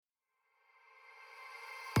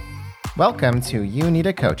Welcome to You Need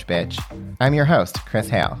a Coach, Bitch. I'm your host, Chris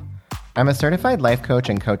Hale. I'm a certified life coach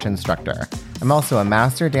and coach instructor. I'm also a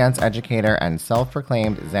master dance educator and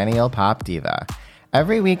self-proclaimed Xennial Pop Diva.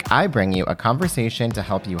 Every week, I bring you a conversation to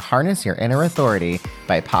help you harness your inner authority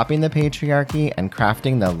by popping the patriarchy and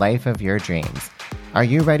crafting the life of your dreams. Are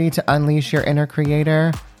you ready to unleash your inner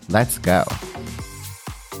creator? Let's go.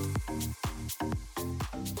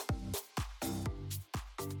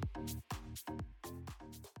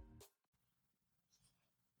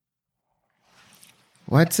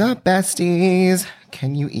 What's up, besties?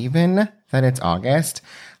 Can you even that it's August?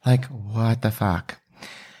 Like, what the fuck?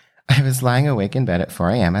 I was lying awake in bed at 4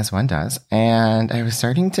 a.m. as one does, and I was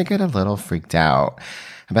starting to get a little freaked out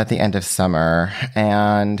about the end of summer,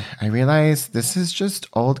 and I realized this is just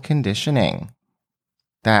old conditioning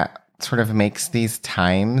that sort of makes these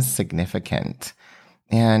times significant.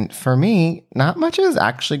 And for me, not much is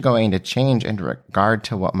actually going to change in regard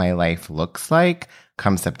to what my life looks like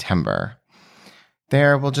come September.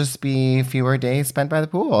 There will just be fewer days spent by the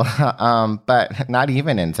pool, but not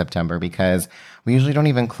even in September because we usually don't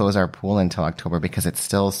even close our pool until October because it's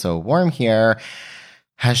still so warm here.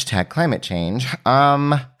 Hashtag climate change.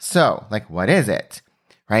 So like, what is it?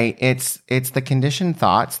 Right? It's the conditioned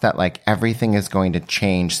thoughts that like everything is going to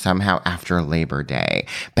change somehow after Labor Day.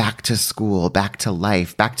 Back to school, back to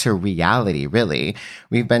life, back to reality, really.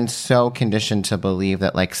 We've been so conditioned to believe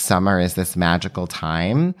that like summer is this magical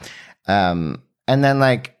time. And then,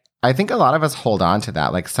 like, I think a lot of us hold on to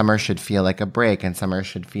that. Like, summer should feel like a break and summer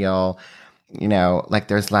should feel, you know, like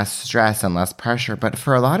there's less stress and less pressure. But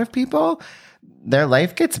for a lot of people, their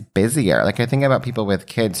life gets busier. Like, I think about people with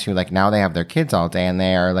kids who, like, now they have their kids all day and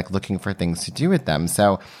they are, like, looking for things to do with them.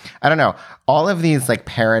 So, I don't know. All of these, like,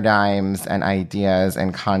 paradigms and ideas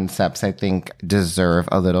and concepts, I think, deserve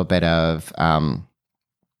a little bit of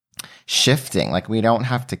shifting. Like, we don't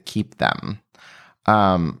have to keep them.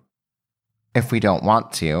 If we don't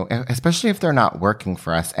want to, especially if they're not working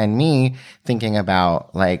for us. And me thinking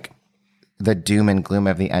about like the doom and gloom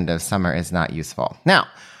of the end of summer is not useful. Now,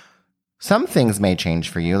 some things may change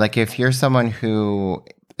for you. Like if you're someone who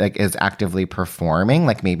like is actively performing,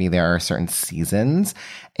 like maybe there are certain seasons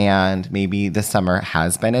and maybe the summer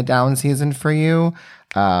has been a down season for you.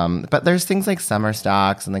 But there's things like summer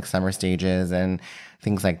stocks and like summer stages and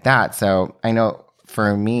things like that. So I know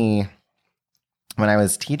for me, when I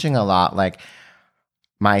was teaching a lot, like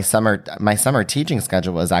my summer teaching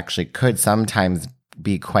schedule could sometimes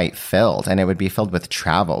be quite filled, and it would be filled with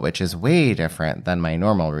travel, which is way different than my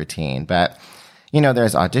normal routine. But, you know,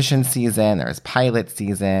 there's audition season, there's pilot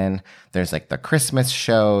season, there's like the Christmas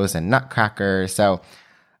shows and Nutcrackers. So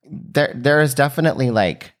there's definitely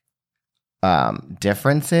like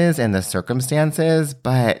differences in the circumstances,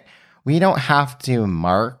 but we don't have to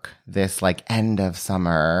mark this like end of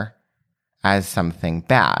summer as something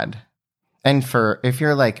bad. And if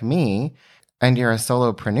you're like me and you're a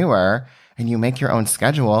solopreneur and you make your own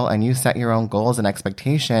schedule and you set your own goals and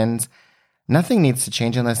expectations, nothing needs to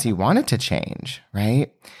change unless you want it to change,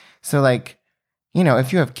 right? So like, you know,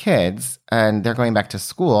 if you have kids and they're going back to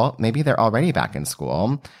school, maybe they're already back in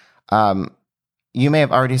school. You may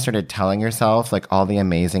have already started telling yourself like all the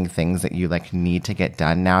amazing things that you like need to get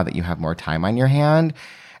done now that you have more time on your hand.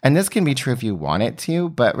 And this can be true if you want it to,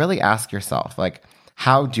 but really ask yourself, like,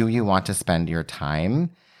 how do you want to spend your time?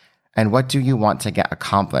 And what do you want to get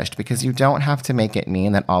accomplished? Because you don't have to make it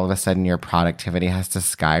mean that all of a sudden your productivity has to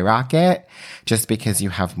skyrocket just because you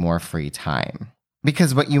have more free time.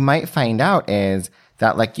 Because what you might find out is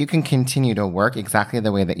that, like, you can continue to work exactly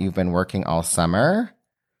the way that you've been working all summer,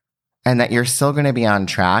 and that you're still going to be on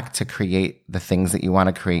track to create the things that you want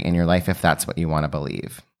to create in your life if that's what you want to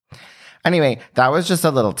believe. Anyway, that was just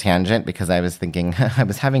a little tangent because I was thinking, I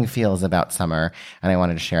was having feels about summer and I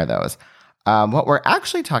wanted to share those. What we're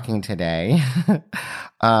actually talking today,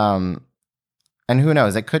 and who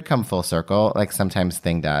knows, it could come full circle, like sometimes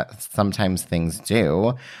things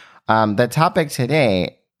do. The topic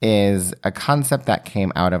today is a concept that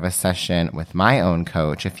came out of a session with my own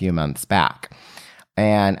coach a few months back.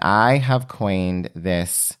 And I have coined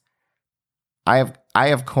this, I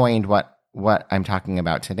have coined what I'm talking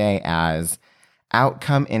about today as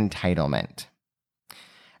outcome entitlement.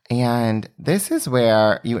 And this is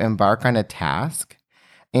where you embark on a task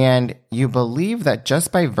and you believe that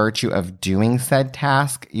just by virtue of doing said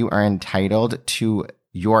task, you are entitled to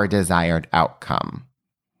your desired outcome.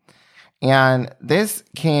 And this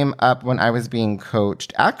came up when I was being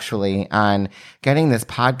coached actually on getting this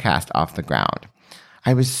podcast off the ground.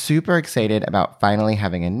 I was super excited about finally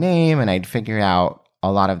having a name, and I'd figured out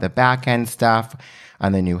a lot of the back end stuff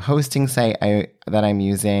on the new hosting site that I'm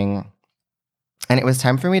using. And it was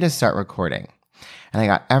time for me to start recording. And I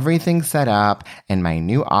got everything set up in my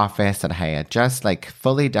new office that I had just like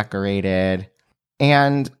fully decorated.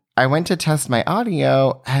 And I went to test my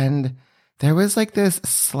audio and there was like this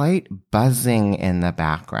slight buzzing in the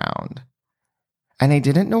background. And I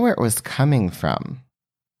didn't know where it was coming from.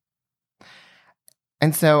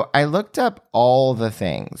 And so I looked up all the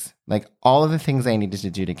things, like all of the things I needed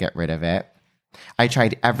to do to get rid of it. I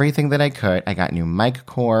tried everything that I could. I got new mic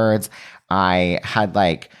cords. I had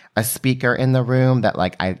like a speaker in the room that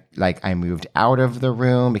I moved out of the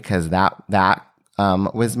room because that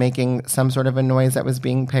was making some sort of a noise that was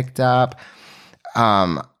being picked up.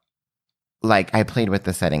 Like I played with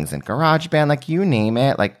the settings in GarageBand, like you name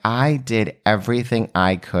it. Like I did everything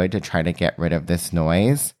I could to try to get rid of this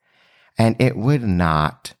noise, and it would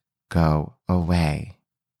not go away.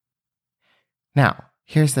 Now,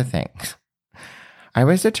 here's the thing. I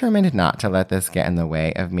was determined not to let this get in the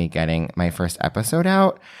way of me getting my first episode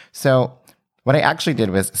out. So what I actually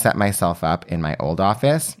did was set myself up in my old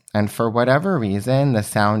office, and for whatever reason, the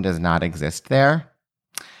sound does not exist there.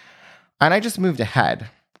 And I just moved ahead.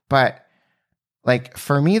 But like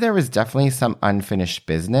for me, there was definitely some unfinished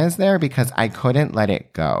business there because I couldn't let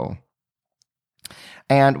it go.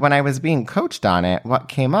 And when I was being coached on it, what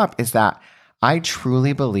came up is that I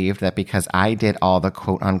truly believed that because I did all the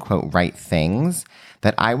quote unquote right things,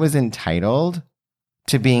 that I was entitled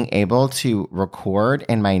to being able to record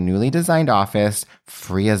in my newly designed office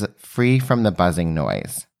free from the buzzing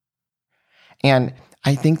noise. And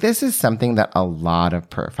I think this is something that a lot of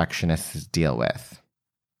perfectionists deal with,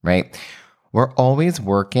 right? We're always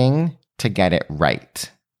working to get it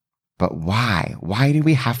right. But why? Why do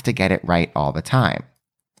we have to get it right all the time?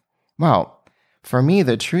 Well, for me,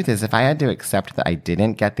 the truth is if I had to accept that I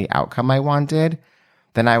didn't get the outcome I wanted,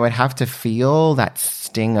 then I would have to feel that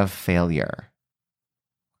sting of failure.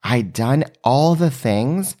 I'd done all the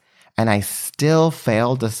things and I still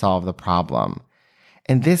failed to solve the problem.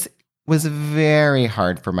 And this was very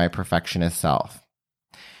hard for my perfectionist self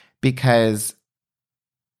because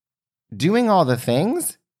doing all the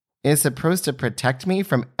things is supposed to protect me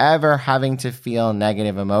from ever having to feel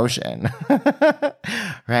negative emotion,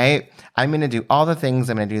 right? I'm going to do all the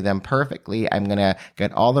things. I'm going to do them perfectly. I'm going to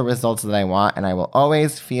get all the results that I want, and I will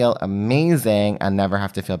always feel amazing and never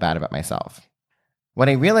have to feel bad about myself. What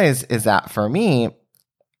I realized is that for me,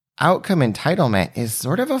 outcome entitlement is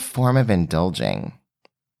sort of a form of indulging.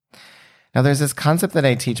 Now, there's this concept that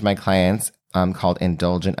I teach my clients called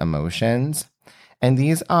indulgent emotions. And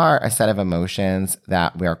these are a set of emotions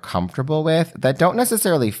that we are comfortable with that don't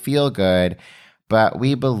necessarily feel good, but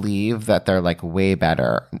we believe that they're like way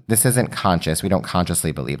better. This isn't conscious. We don't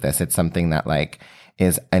consciously believe this. It's something that like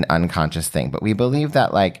is an unconscious thing, but we believe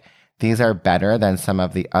that like these are better than some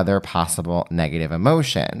of the other possible negative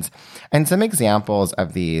emotions. And some examples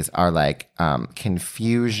of these are like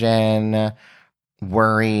confusion,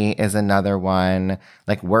 worry is another one.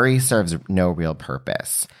 Like worry serves no real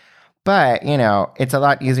purpose. But, you know, it's a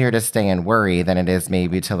lot easier to stay in worry than it is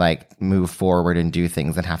maybe to like move forward and do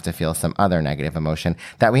things and have to feel some other negative emotion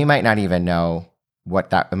that we might not even know what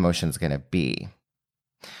that emotion is going to be.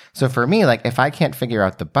 So for me, like if I can't figure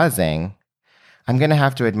out the buzzing, I'm going to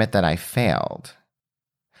have to admit that I failed.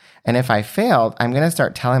 And if I failed, I'm going to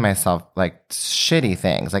start telling myself like shitty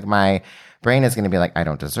things. Like my brain is going to be like, I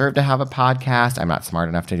don't deserve to have a podcast. I'm not smart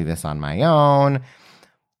enough to do this on my own.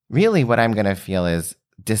 Really, what I'm going to feel is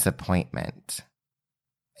disappointment.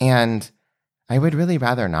 And I would really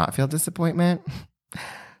rather not feel disappointment.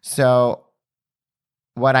 So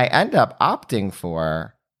what I end up opting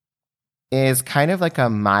for is kind of like a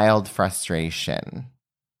mild frustration.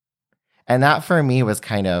 And that for me was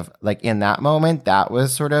kind of like in that moment, that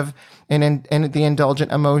was sort of in the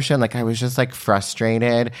indulgent emotion. Like I was just like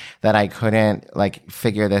frustrated that I couldn't like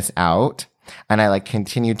figure this out. And I like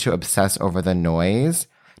continued to obsess over the noise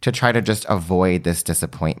to try to just avoid this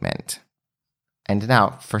disappointment. And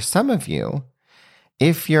now, for some of you,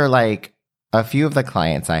 if you're like a few of the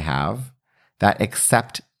clients I have that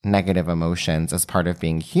accept negative emotions as part of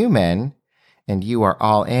being human, and you are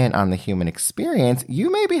all in on the human experience,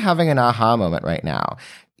 you may be having an aha moment right now.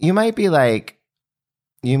 You might be like,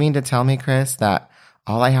 you mean to tell me, Chris, that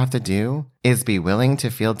all I have to do is be willing to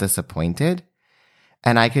feel disappointed,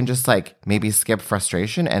 and I can just like maybe skip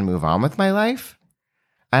frustration and move on with my life?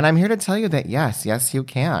 And I'm here to tell you that yes, you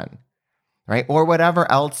can, right? Or whatever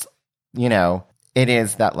else, you know, it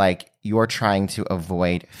is that like you're trying to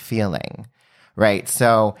avoid feeling, right?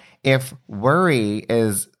 So if worry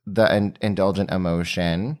is the indulgent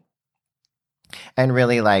emotion and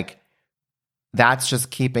really like that's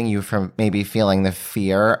just keeping you from maybe feeling the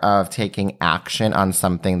fear of taking action on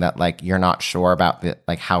something that like you're not sure about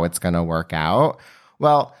like how it's going to work out.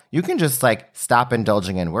 Well, you can just like stop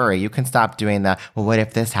indulging in worry. You can stop doing the, well, what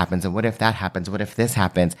if this happens? And what if that happens? What if this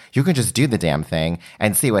happens? You can just do the damn thing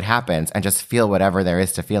and see what happens and just feel whatever there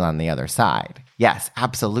is to feel on the other side. Yes,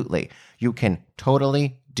 absolutely. You can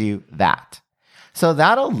totally do that. So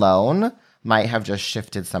that alone might have just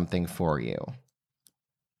shifted something for you.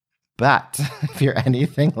 But if you're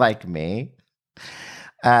anything like me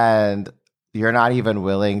and you're not even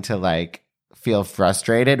willing to like feel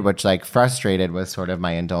frustrated, which like frustrated was sort of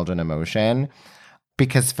my indulgent emotion,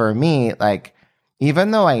 because for me, like, even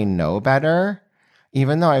though I know better,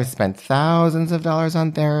 even though I've spent thousands of dollars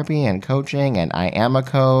on therapy and coaching and I am a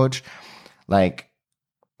coach, like,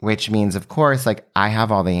 which means, of course, like I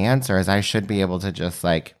have all the answers. I should be able to just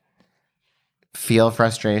like feel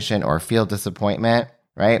frustration or feel disappointment,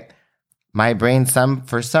 right? My brain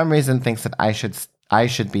for some reason thinks that I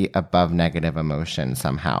should be above negative emotion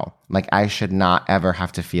somehow. Like I should not ever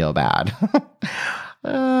have to feel bad,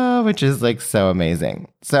 which is like so amazing.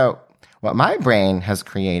 So what my brain has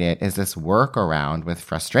created is this workaround with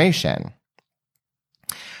frustration.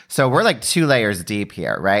 So we're like 2 layers deep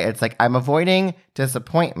here, right? It's like I'm avoiding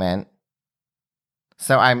disappointment.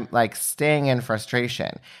 So I'm like staying in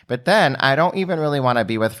frustration, but then I don't even really want to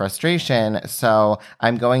be with frustration. So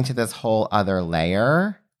I'm going to this whole other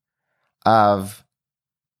layer of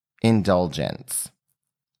indulgence,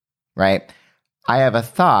 right? I have a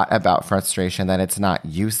thought about frustration that it's not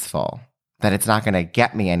useful, that it's not going to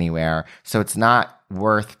get me anywhere. So it's not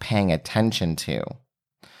worth paying attention to.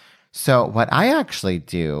 So what I actually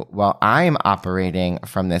do while I'm operating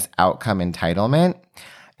from this outcome entitlement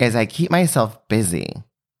is I keep myself busy.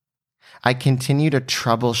 I continue to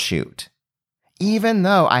troubleshoot. Even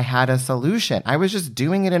though I had a solution, I was just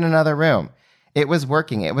doing it in another room. It was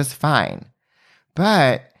working. It was fine.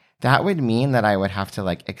 But that would mean that I would have to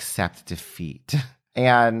like accept defeat.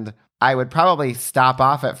 And I would probably stop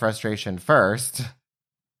off at frustration first.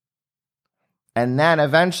 And then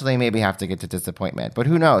eventually maybe have to get to disappointment. But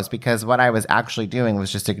who knows? Because what I was actually doing was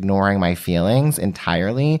just ignoring my feelings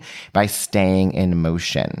entirely by staying in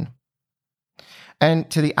motion. And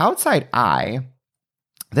to the outside eye,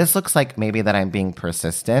 this looks like maybe that I'm being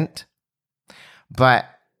persistent, but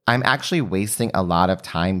I'm actually wasting a lot of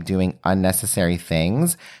time doing unnecessary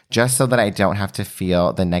things just so that I don't have to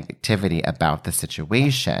feel the negativity about the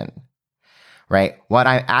situation. Right? What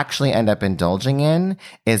I actually end up indulging in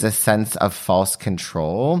is a sense of false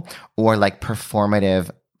control or like performative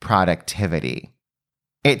productivity.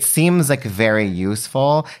 It seems like very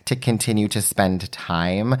useful to continue to spend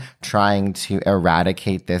time trying to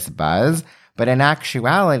eradicate this buzz, but in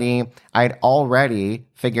actuality, I'd already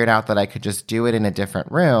figured out that I could just do it in a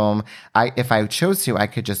different room. If I chose to, I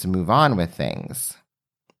could just move on with things.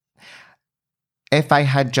 If I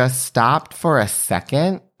had just stopped for a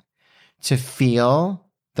second to feel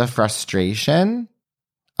the frustration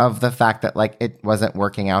of the fact that like it wasn't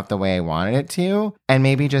working out the way I wanted it to, and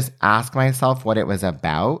maybe just ask myself what it was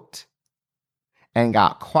about and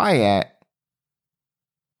got quiet,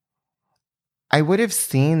 I would have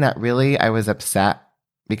seen that really I was upset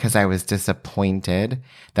because I was disappointed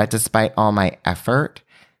that despite all my effort,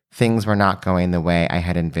 things were not going the way I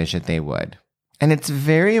had envisioned they would. And it's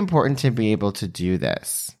very important to be able to do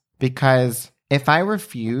this, because if I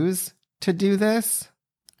refuse to do this,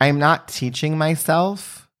 I'm not teaching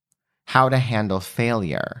myself how to handle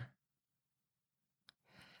failure.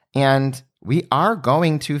 And we are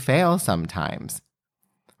going to fail sometimes,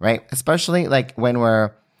 right? Especially like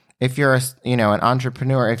if you're an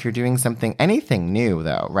entrepreneur, if you're doing something, anything new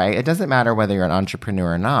though, right? It doesn't matter whether you're an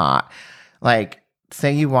entrepreneur or not. Like,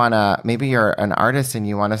 say maybe you're an artist and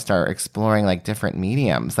you want to start exploring like different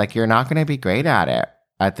mediums. Like, you're not going to be great at it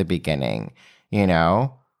at the beginning,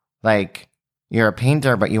 Like, you're a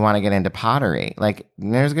painter, but you want to get into pottery. Like,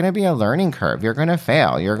 there's going to be a learning curve. You're going to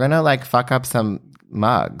fail. You're going to like fuck up some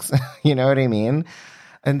mugs. You know what I mean?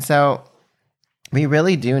 And so we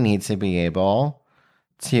really do need to be able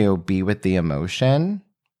to be with the emotion.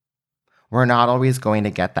 We're not always going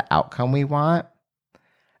to get the outcome we want.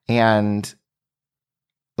 And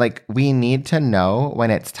like, we need to know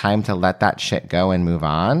when it's time to let that shit go and move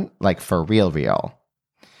on, like for real.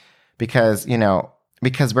 Because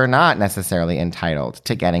we're not necessarily entitled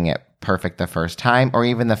to getting it perfect the first time, or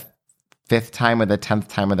even the 5th time or the 10th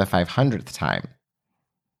time or the 500th time.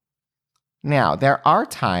 Now, there are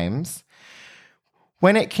times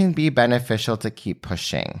when it can be beneficial to keep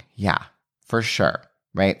pushing. Yeah, for sure,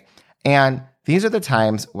 right? And these are the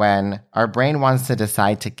times when our brain wants to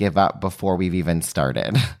decide to give up before we've even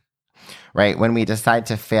started, right? When we decide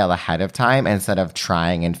to fail ahead of time instead of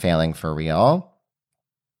trying and failing for real.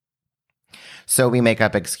 So we make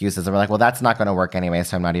up excuses and we're like, well, that's not going to work anyway,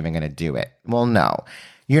 so I'm not even going to do it. Well, no,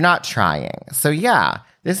 you're not trying. So yeah,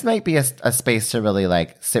 this might be a space to really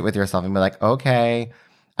like sit with yourself and be like, okay,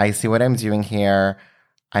 I see what I'm doing here.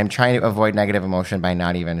 I'm trying to avoid negative emotion by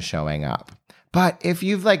not even showing up. But if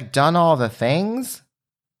you've like done all the things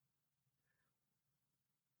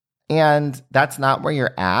and that's not where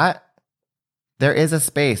you're at, there is a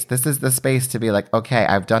space. This is the space to be like, okay,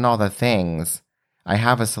 I've done all the things. I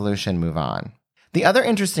have a solution, move on. The other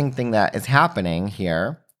interesting thing that is happening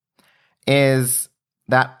here is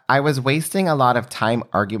that I was wasting a lot of time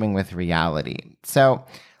arguing with reality. So,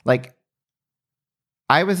 like,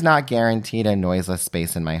 I was not guaranteed a noiseless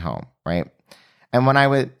space in my home, right? And when I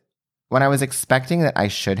was expecting that I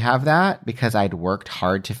should have that because I'd worked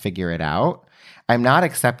hard to figure it out, I'm not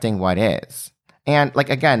accepting what is. And like,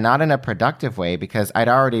 again, not in a productive way because I'd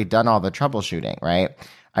already done all the troubleshooting, right?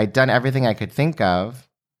 I'd done everything I could think of.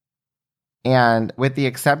 And with the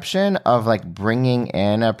exception of like bringing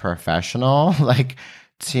in a professional, like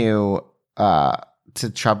to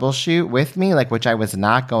troubleshoot with me, like, which I was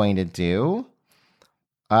not going to do,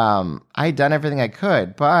 I'd done everything I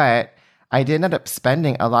could, but I did end up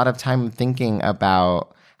spending a lot of time thinking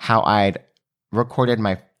about how I'd recorded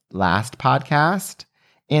my last podcast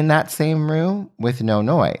in that same room with no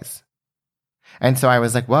noise. And so I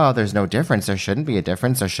was like, well, there's no difference. There shouldn't be a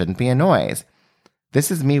difference. There shouldn't be a noise. This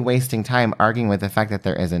is me wasting time arguing with the fact that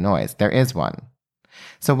there is a noise. There is one.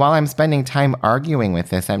 So while I'm spending time arguing with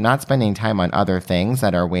this, I'm not spending time on other things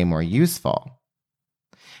that are way more useful.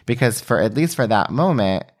 Because for at least for that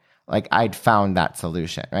moment, like I'd found that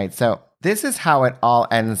solution, right? So this is how it all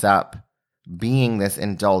ends up being this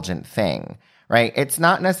indulgent thing, right? It's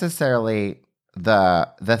not necessarily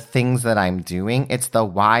the things that I'm doing. It's the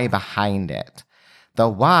why behind it. The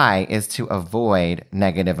why is to avoid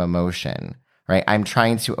negative emotion, right? I'm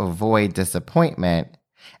trying to avoid disappointment.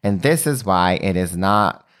 And this is why it is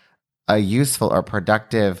not a useful or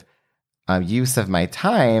productive use of my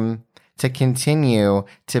time to continue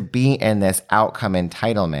to be in this outcome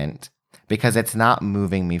entitlement because it's not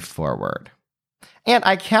moving me forward. And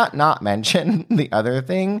I can't not mention the other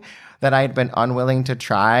thing that I'd been unwilling to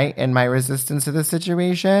try in my resistance to the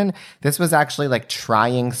situation. This was actually like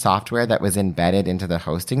trying software that was embedded into the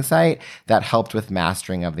hosting site that helped with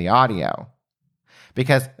mastering of the audio.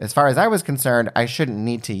 Because as far as I was concerned, I shouldn't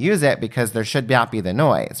need to use it because there should not be the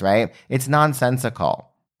noise, right? It's nonsensical.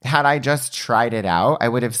 Had I just tried it out, I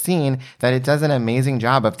would have seen that it does an amazing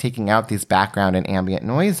job of taking out these background and ambient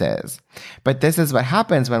noises. But this is what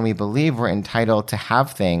happens when we believe we're entitled to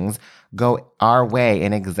have things go our way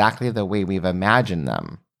in exactly the way we've imagined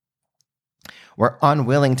them. We're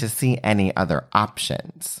unwilling to see any other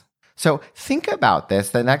options. So think about this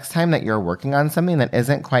the next time that you're working on something that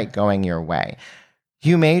isn't quite going your way.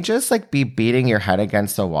 You may just like be beating your head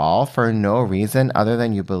against a wall for no reason other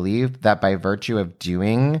than you believe that by virtue of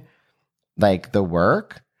doing like the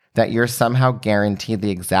work that you're somehow guaranteed the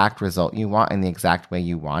exact result you want in the exact way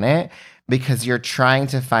you want it because you're trying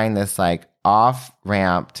to find this like off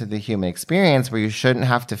ramp to the human experience where you shouldn't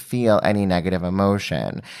have to feel any negative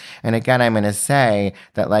emotion. And again, I'm going to say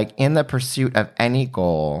that like in the pursuit of any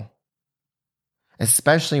goal,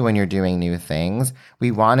 especially when you're doing new things, we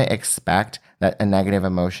want to expect that a negative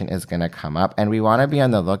emotion is going to come up. And we want to be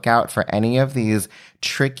on the lookout for any of these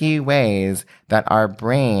tricky ways that our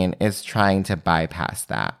brain is trying to bypass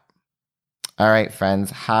that. All right,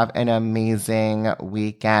 friends, have an amazing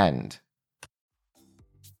weekend.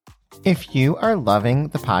 If you are loving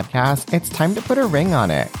the podcast, it's time to put a ring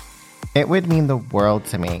on it. It would mean the world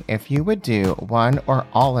to me if you would do one or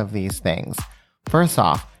all of these things. First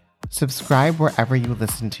off, subscribe wherever you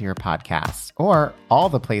listen to your podcasts, or all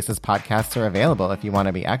the places podcasts are available if you want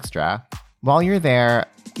to be extra. While you're there,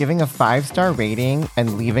 giving a 5-star rating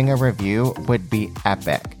and leaving a review would be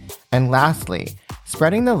epic. And lastly,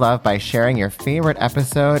 spreading the love by sharing your favorite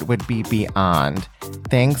episode would be beyond.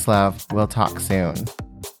 Thanks, love. We'll talk soon.